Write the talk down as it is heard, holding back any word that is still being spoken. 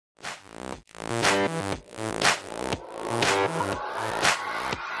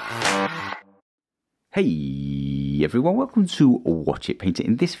Hey everyone, welcome to Watch It Paint It.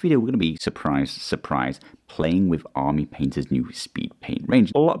 In this video we're going to be, surprise, playing with Army Painter's new speed paint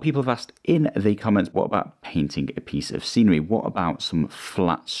range. A lot of people have asked in the comments, what about painting a piece of scenery? What about some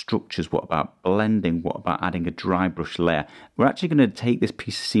flat structures? What about blending? What about adding a dry brush layer? We're actually going to take this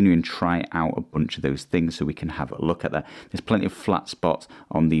piece of scenery and try out a bunch of those things so we can have a look at that. There's plenty of flat spots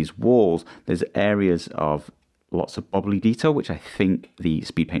on these walls. There's areas of lots of bobbly detail, which I think the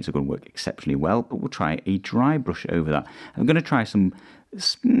speed paints are going to work exceptionally well, but we'll try a dry brush over that. I'm going to try some,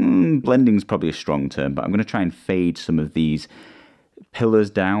 blending is probably a strong term, but I'm going to try and fade some of these pillars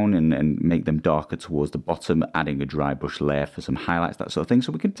down and make them darker towards the bottom, adding a dry brush layer for some highlights, that sort of thing.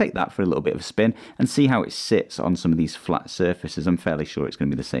 So we can take that for a little bit of a spin and see how it sits on some of these flat surfaces. I'm fairly sure it's going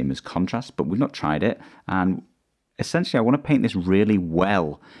to be the same as contrast, but we've not tried it, and essentially, I want to paint this really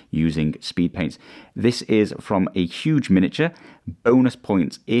well using speed paints. This is from a huge miniature. Bonus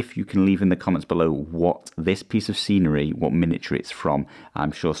points if you can leave in the comments below what this piece of scenery, what miniature it's from.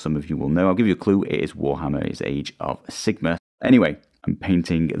 I'm sure some of you will know. I'll give you a clue. It is Warhammer's Age of Sigmar. Anyway, I'm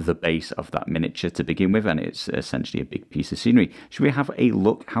painting the base of that miniature to begin with, and it's essentially a big piece of scenery. Should we have a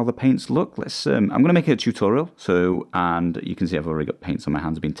look how the paints look? Let's. I'm going to make a tutorial. And you can see I've already got paints on my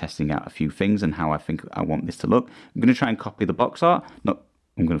hands. I've been testing out a few things and how I think I want this to look. I'm going to try and copy the box art.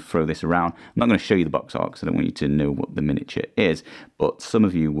 I'm going to throw this around. I'm not going to show you the box art because I don't want you to know what the miniature is, but some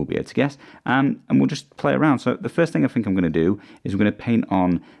of you will be able to guess, and we'll just play around. So the first thing I think I'm going to do is we're going to paint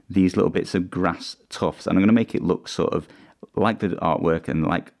on these little bits of grass tufts, and I'm going to make it look sort of like the artwork and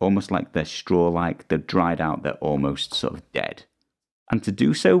almost like they're straw-like, they're dried out, they're almost sort of dead. And to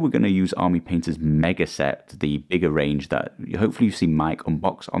do so, we're going to use Army Painter's Mega Set, the bigger range that hopefully you've seen Mike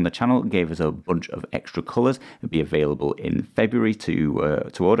unbox on the channel. It gave us a bunch of extra colours. It'll be available in February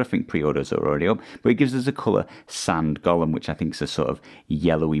to order. I think pre-orders are already up. But it gives us a colour Sand Golem, which I think is a sort of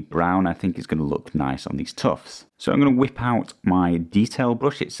yellowy brown. I think it's going to look nice on these tufts. So I'm going to whip out my detail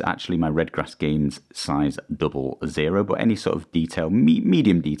brush. It's actually my Redgrass Games size 00, but any sort of detail,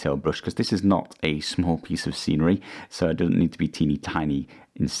 medium detail brush, because this is not a small piece of scenery, so it doesn't need to be teeny tiny,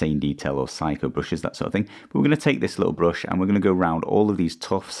 insane detail or psycho brushes, that sort of thing. But we're going to take this little brush and we're going to go around all of these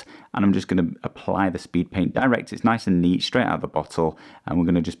tufts, and I'm just going to apply the speed paint direct. It's nice and neat, straight out of the bottle, and we're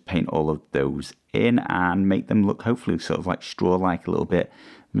going to just paint all of those in and make them look hopefully sort of like straw-like a little bit.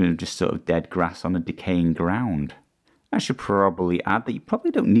 Just sort of dead grass on a decaying ground. I should probably add that you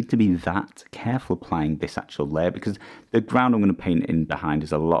probably don't need to be that careful applying this actual layer, because the ground I'm going to paint in behind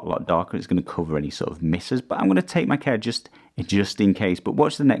is a lot darker. It's going to cover any sort of misses, but I'm going to take my care just in case. But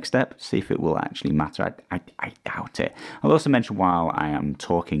watch the next step, see if it will actually matter. I doubt it. I'll also mention while I am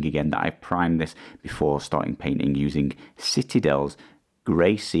talking again that I primed this before starting painting using Citadel's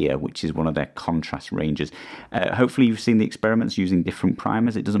Grey Seer, which is one of their contrast ranges. Hopefully you've seen the experiments using different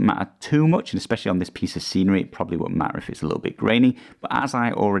primers. It doesn't matter too much, and especially on this piece of scenery, it probably won't matter if it's a little bit grainy. But as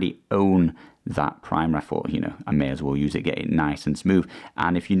I already own that primer, I thought, I may as well use it, get it nice and smooth.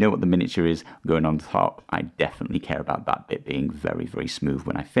 And if you know what the miniature is going on top, I definitely care about that bit being very, very smooth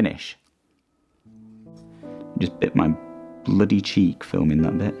when I finish. Just bit my bloody cheek filming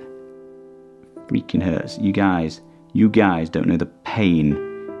that bit. Freaking hurts. You guys don't know the pain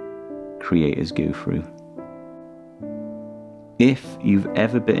creators go through. If you've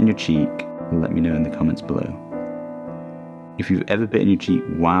ever bitten your cheek, let me know in the comments below. If you've ever bitten your cheek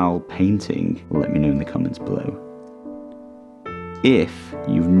while painting, let me know in the comments below. If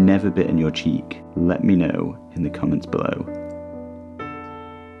you've never bitten your cheek, let me know in the comments below.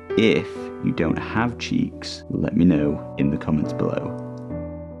 If you don't have cheeks, let me know in the comments below.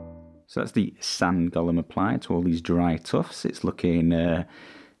 So that's the Sand Golem applied to all these dry tufts. It's looking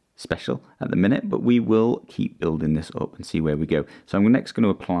special at the minute, but we will keep building this up and see where we go. So I'm next going to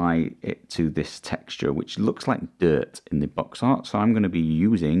apply it to this texture, which looks like dirt in the box art. So I'm going to be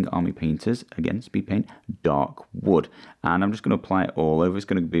using Army Painter's, again, speed paint, Dark Wood. And I'm just going to apply it all over. It's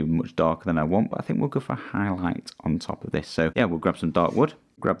going to be much darker than I want, but I think we'll go for a highlight on top of this. So yeah, we'll grab some Dark Wood,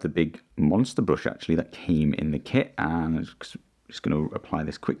 grab the big monster brush actually that came in the kit, and just going to apply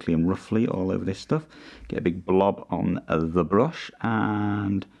this quickly and roughly all over this stuff. Get a big blob on the brush,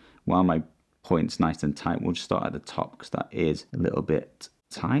 and while my point's nice and tight, we'll just start at the top because that is a little bit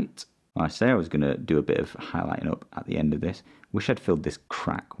tight. I say I was going to do a bit of highlighting up at the end of this. Wish I'd filled this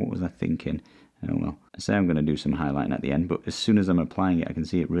crack. What was I thinking? Oh well. I say I'm going to do some highlighting at the end, but as soon as I'm applying it, I can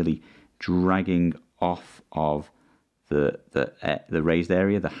see it really dragging off of the raised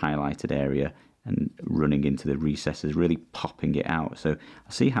area, the highlighted area, and running into the recesses, really popping it out. So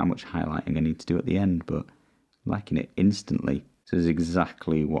I see how much highlighting I need to do at the end, but liking it instantly. So this is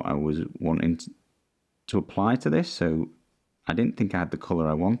exactly what I was wanting to apply to this. So I didn't think I had the colour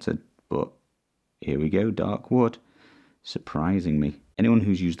I wanted, but here we go, dark wood. Surprising me. Anyone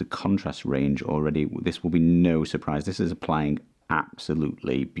who's used the contrast range already, this will be no surprise. This is applying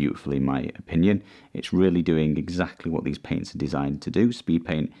absolutely beautifully, in my opinion. It's really doing exactly what these paints are designed to do. Speed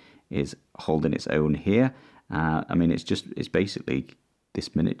paint is holding its own here. I mean, it's basically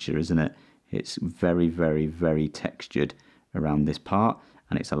this miniature, isn't it? It's very, very, very textured around this part,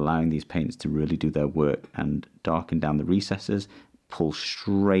 and it's allowing these paints to really do their work and darken down the recesses, pull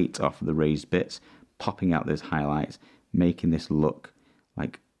straight off the raised bits, popping out those highlights, making this look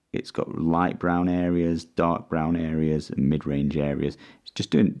like it's got light brown areas, dark brown areas, and mid-range areas. It's just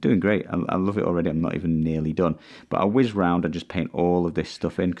doing great. I love it already. I'm not even nearly done. But I'll whiz round and just paint all of this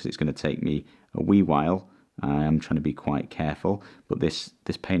stuff in because it's going to take me a wee while. I am trying to be quite careful, but this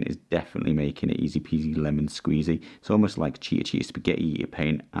paint is definitely making it easy peasy lemon squeezy. It's almost like cheetah spaghetti eater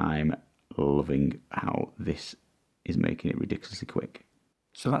paint. I'm loving how this is making it ridiculously quick.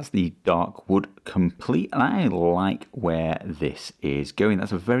 So that's the dark wood complete, and I like where this is going.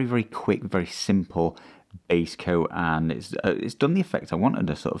 That's a very, very quick, very simple base coat, and it's done the effect I wanted,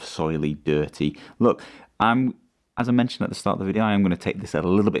 a sort of soily, dirty look. As I mentioned at the start of the video, I am going to take this a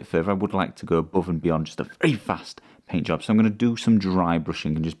little bit further. I would like to go above and beyond just a very fast paint job. So I'm going to do some dry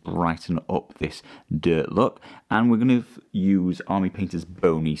brushing and just brighten up this dirt look. And we're going to use Army Painter's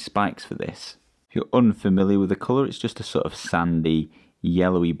Bony Spikes for this. If you're unfamiliar with the colour, it's just a sort of sandy,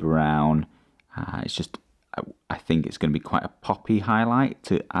 yellowy brown. It's just, I think it's going to be quite a poppy highlight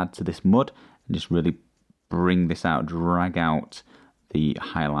to add to this mud and just really bring this out, drag out the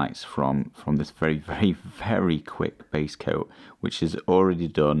highlights from this very, very, very quick base coat, which has already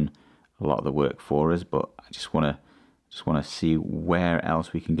done a lot of the work for us. But I just want to see where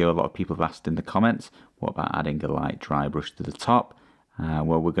else we can go. A lot of people have asked in the comments, what about adding a light dry brush to the top?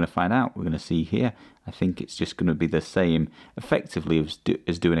 Well, we're going to find out. We're going to see here. I think it's just going to be the same, effectively,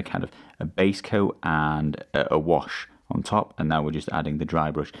 as doing a kind of a base coat and a wash on top, and now we're just adding the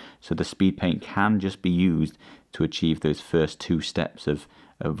dry brush. So the speed paint can just be used to achieve those first two steps of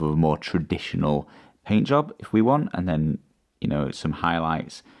a more traditional paint job if we want, and then, you know, some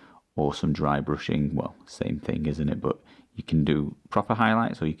highlights or some dry brushing. Well, same thing, isn't it? But you can do proper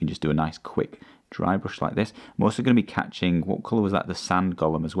highlights, or you can just do a nice quick dry brush like this. I'm also going to be catching, what colour was that? The sand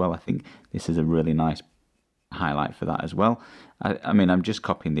golem as well. I think this is a really nice highlight for that as well. I mean, I'm just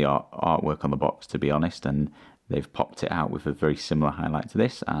copying the artwork on the box, to be honest, and they've popped it out with a very similar highlight to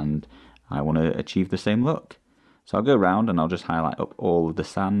this, and I want to achieve the same look. So I'll go around and I'll just highlight up all of the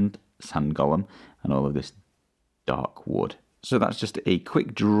sand golem and all of this dark wood. So that's just a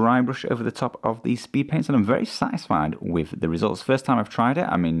quick dry brush over the top of these speed paints, and I'm very satisfied with the results. First time I've tried it,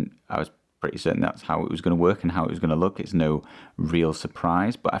 I mean, I was pretty certain that's how it was going to work and how it was going to look. It's no real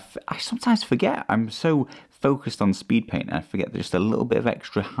surprise, but I sometimes forget. I'm so focused on speed paint, and I forget that just a little bit of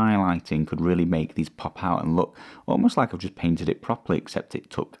extra highlighting could really make these pop out and look almost like I've just painted it properly, except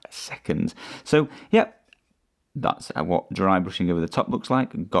it took seconds. So yeah, that's what dry brushing over the top looks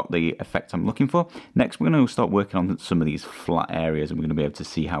like. Got the effect I'm looking for. Next, we're going to start working on some of these flat areas, and we're going to be able to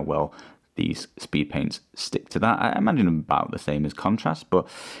see how well these speed paints stick to that. I imagine about the same as contrast, but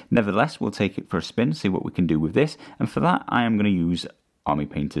nevertheless, we'll take it for a spin, see what we can do with this. And for that, I am going to use Army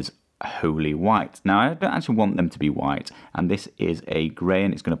Painter's Holy White. Now, I don't actually want them to be white, and this is a grey,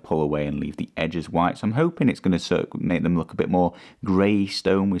 and it's going to pull away and leave the edges white. So I'm hoping it's going to make them look a bit more grey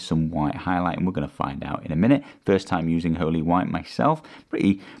stone with some white highlight, and we're going to find out in a minute. First time using Holy White myself,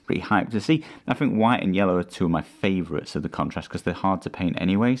 pretty hyped to see. I think white and yellow are two of my favourites of the contrast because they're hard to paint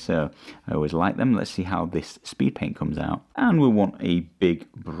anyway, so I always like them. Let's see how this speed paint comes out. And we'll want a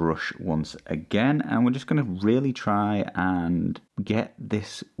big brush once again, and we're just going to really try and get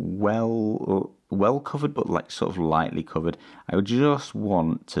this well covered, but like sort of lightly covered. I just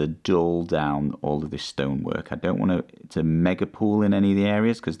want to dull down all of this stonework. I don't want to mega pool in any of the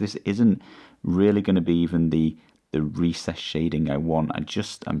areas, because this isn't really going to be even the recess shading I want.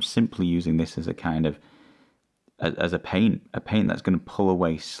 I'm simply using this as a kind of as a paint that's going to pull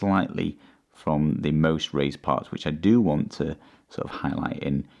away slightly from the most raised parts, which I do want to sort of highlight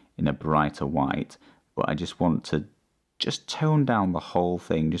in a brighter white, but I just want to just tone down the whole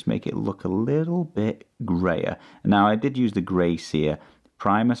thing, just make it look a little bit grayer. Now, I did use the Grey Sear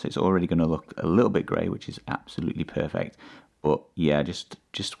primer, so it's already going to look a little bit grey, which is absolutely perfect. But yeah, just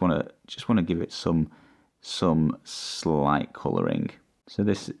want to give it some slight colouring. So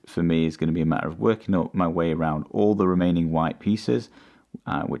this, for me, is going to be a matter of working up my way around all the remaining white pieces,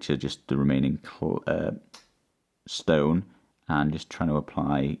 which are just the remaining stone, and just trying to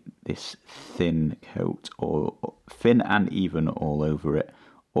apply this thin coat, or thin and even all over it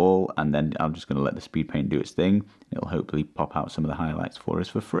all, and then I'm just going to let the speed paint do its thing. It'll hopefully pop out some of the highlights for us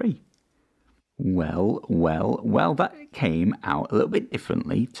for free. Well, that came out a little bit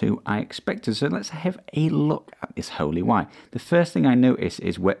differently to I expected. So let's have a look at this holy white. The first thing I notice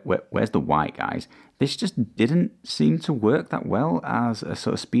is where's the white, guys? This just didn't seem to work that well as a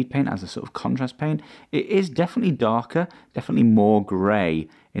sort of speed paint, as a sort of contrast paint. It is definitely darker, definitely more grey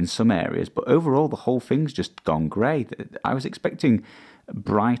in some areas, but overall the whole thing's just gone grey. I was expecting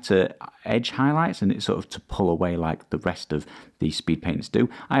brighter edge highlights and it's sort of to pull away like the rest of the speed paints do.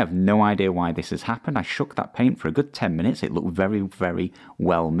 I have no idea why this has happened. I shook that paint for a good 10 minutes. It looked very, very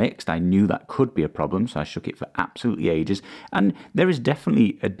well mixed. I knew that could be a problem, so I shook it for absolutely ages. And there is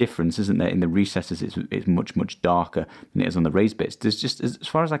definitely a difference, isn't there? In the recesses, it's much, much darker than it is on the raised bits. There's just, as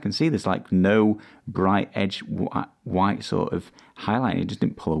far as I can see, there's like no bright edge white sort of highlight. It just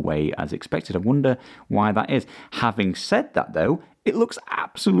didn't pull away as expected. I wonder why that is. Having said that, though, it looks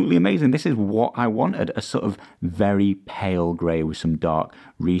absolutely amazing. This is what I wanted, a sort of very pale grey with some dark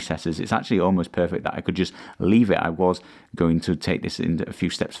recesses. It's actually almost perfect that I could just leave it. I was going to take this in a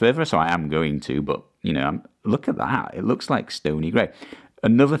few steps further, so I am going to, but, you know, look at that. It looks like stony grey.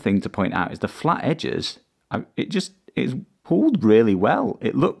 Another thing to point out is the flat edges. It's pulled really well.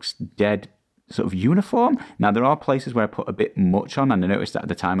 It looks dead sort of uniform. Now, there are places where I put a bit much on, and I noticed that at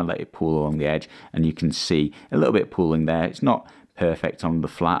the time I let it pool along the edge, and you can see a little bit pooling there. It's not perfect on the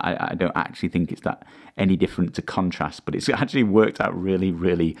flat. I don't actually think it's that any different to contrast, but it's actually worked out really,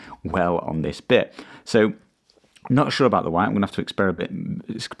 really well on this bit. So I'm not sure about the white. I'm going to have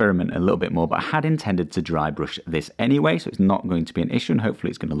to experiment a little bit more, but I had intended to dry brush this anyway, so it's not going to be an issue, and hopefully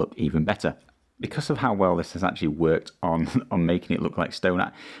it's going to look even better. Because of how well this has actually worked on making it look like stone,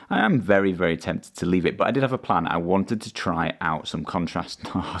 I am very, very tempted to leave it. But I did have a plan. I wanted to try out some contrast.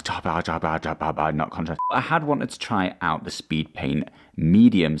 Not contrast. I had wanted to try out the speed paint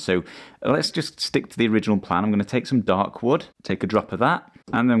medium. So let's just stick to the original plan. I'm going to take some dark wood, take a drop of that,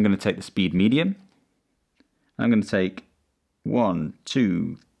 and then I'm going to take the speed medium. I'm going to take 1,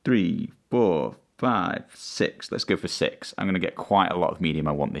 2, 3, 4, 5, 6. Let's go for 6. I'm going to get quite a lot of medium.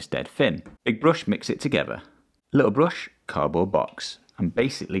 I want this dead thin. Big brush, mix it together. Little brush, cardboard box. I'm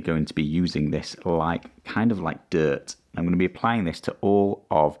basically going to be using this kind of like dirt. I'm going to be applying this to all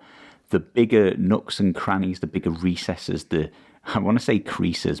of the bigger nooks and crannies, the bigger recesses, I want to say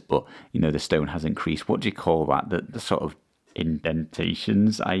creases, but you know, the stone hasn't creased. What do you call that? The sort of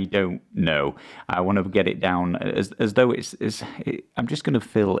indentations, I don't know. I want to get it down as though I'm just going to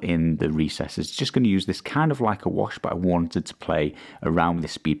fill in the recesses. Just going to use this kind of like a wash, but I wanted to play around with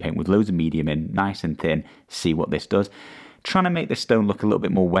this speed paint with loads of medium in, nice and thin, see what this does. Trying to make this stone look a little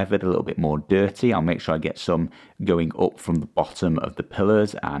bit more weathered, a little bit more dirty. I'll make sure I get some going up from the bottom of the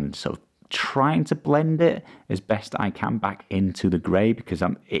pillars and sort of trying to blend it as best I can back into the grey, because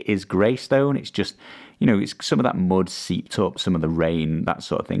it is grey stone. It's just, you know, it's some of that mud seeped up, some of the rain, that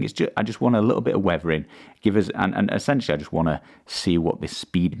sort of thing. It's just, I just want a little bit of weathering. And essentially I just want to see what this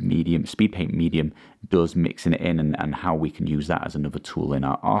speed paint medium does, mixing it in, and how we can use that as another tool in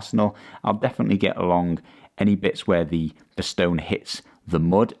our arsenal. I'll definitely get along any bits where the stone hits the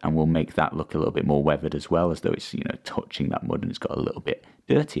mud, and we'll make that look a little bit more weathered as well, as though it's, you know, touching that mud and it's got a little bit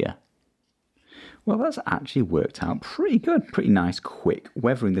dirtier. Well, that's actually worked out pretty good. Pretty nice, quick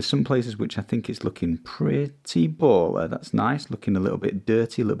weathering. There's some places which I think it's looking pretty baller. That's nice. Looking a little bit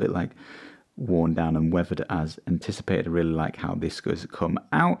dirty, a little bit like worn down and weathered as anticipated. I really like how this goes to come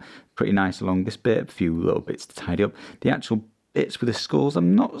out. Pretty nice along this bit. A few little bits to tidy up. The actual bits with the skulls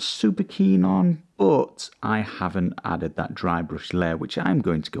I'm not super keen on, but I haven't added that dry brush layer, which I'm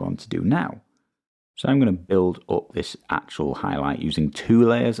going to go on to do now. So I'm going to build up this actual highlight using 2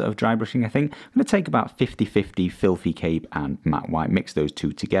 layers of dry brushing, I think. I'm going to take about 50-50 Filthy Cape and Matte White, mix those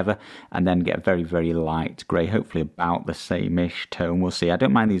two together, and then get a very, very light grey, hopefully about the same-ish tone. We'll see. I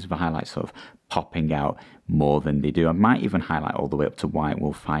don't mind these highlights sort of popping out more than they do. I might even highlight all the way up to white.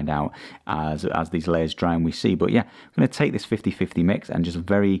 We'll find out as these layers dry and we see. But yeah, I'm going to take this 50-50 mix and just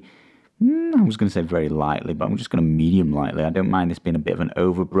I was going to say very lightly, but I'm just going to medium lightly. I don't mind this being a bit of an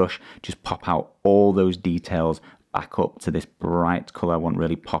overbrush. Just pop out all those details back up to this bright colour. I want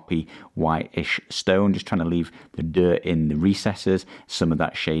really poppy, whitish stone. Just trying to leave the dirt in the recesses, some of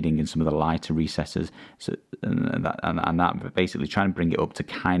that shading in some of the lighter recesses. So, and that basically trying to bring it up to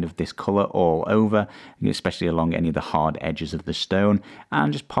kind of this colour all over, especially along any of the hard edges of the stone.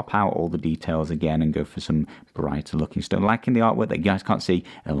 And just pop out all the details again and go for some brighter looking stone. Like in the artwork that you guys can't see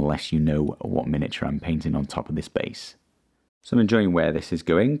unless you know what miniature I'm painting on top of this base. So I'm enjoying where this is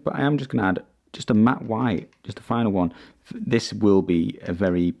going, but I am just going to add just a matte white, just a final one. This will be a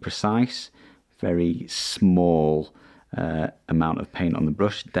very precise, very small amount of paint on the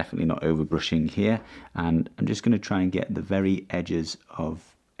brush, definitely not over brushing here. And I'm just going to try and get the very edges of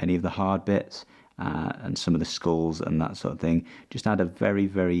any of the hard bits and some of the skulls and that sort of thing. Just add a very,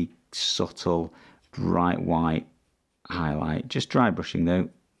 very subtle, bright white highlight. Just dry brushing though,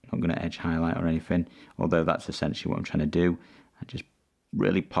 not going to edge highlight or anything, although that's essentially what I'm trying to do. I just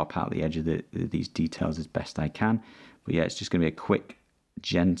really pop out the edge of these details as best I can. But yeah, it's just going to be a quick,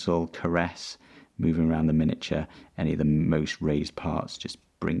 gentle caress, moving around the miniature. Any of the most raised parts, just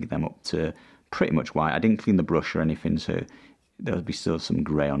bring them up to pretty much white. I didn't clean the brush or anything, so there'll be still some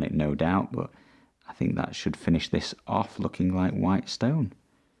grey on it, no doubt, but I think that should finish this off looking like white stone.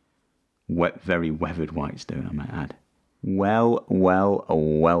 Very weathered white stone, I might add. Well,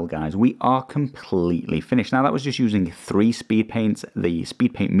 guys, we are completely finished. Now, that was just using 3 speed paints, the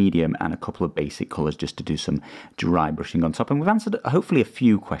speed paint medium and a couple of basic colours just to do some dry brushing on top. And we've answered hopefully a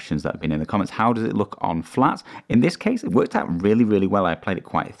few questions that have been in the comments. How does it look on flat? In this case, it worked out really, really well. I applied it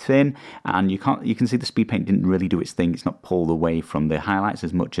quite thin, and you can see the speed paint didn't really do its thing. It's not pulled away from the highlights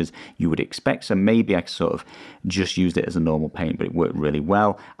as much as you would expect. So maybe I sort of just used it as a normal paint, but it worked really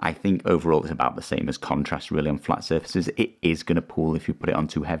well. I think overall it's about the same as contrast really on flat surfaces. It is going to pull if you put it on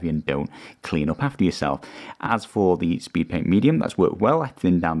too heavy and don't clean up after yourself. As for the speed paint medium, that's worked well. I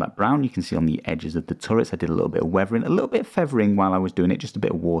thinned down that brown. You can see on the edges of the turrets I did a little bit of weathering, a little bit of feathering while I was doing it, just a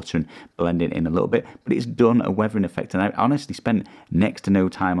bit of water and blending it in a little bit, but it's done a weathering effect, and I honestly spent next to no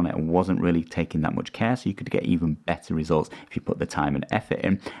time on it. I wasn't really taking that much care, so you could get even better results if you put the time and effort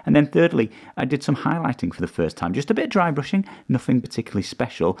in. And then thirdly, I did some highlighting for the first time, just a bit of dry brushing, nothing particularly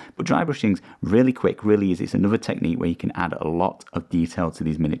special, but dry brushing's really quick, really easy. It's another technique where you can add a lot of detail to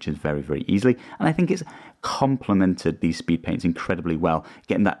these miniatures very, very easily, and I think it's complemented these speed paints incredibly well,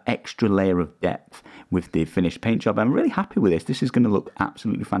 getting that extra layer of depth with the finished paint job. I'm really happy with this. This is going to look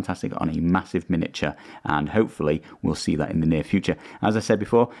absolutely fantastic on a massive miniature, and hopefully we'll see that in the near future. As I said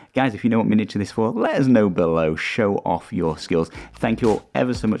before, guys, if you know what miniature this is for, let us know below. Show off your skills. Thank you all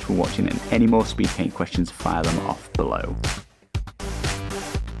ever so much for watching, and any more speed paint questions, fire them off below.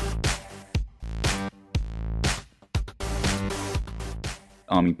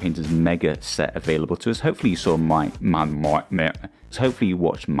 Army Painter's mega set available to us. Hopefully you saw hopefully you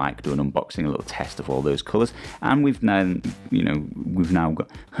watched Mike do an unboxing, a little test of all those colors, and we've now got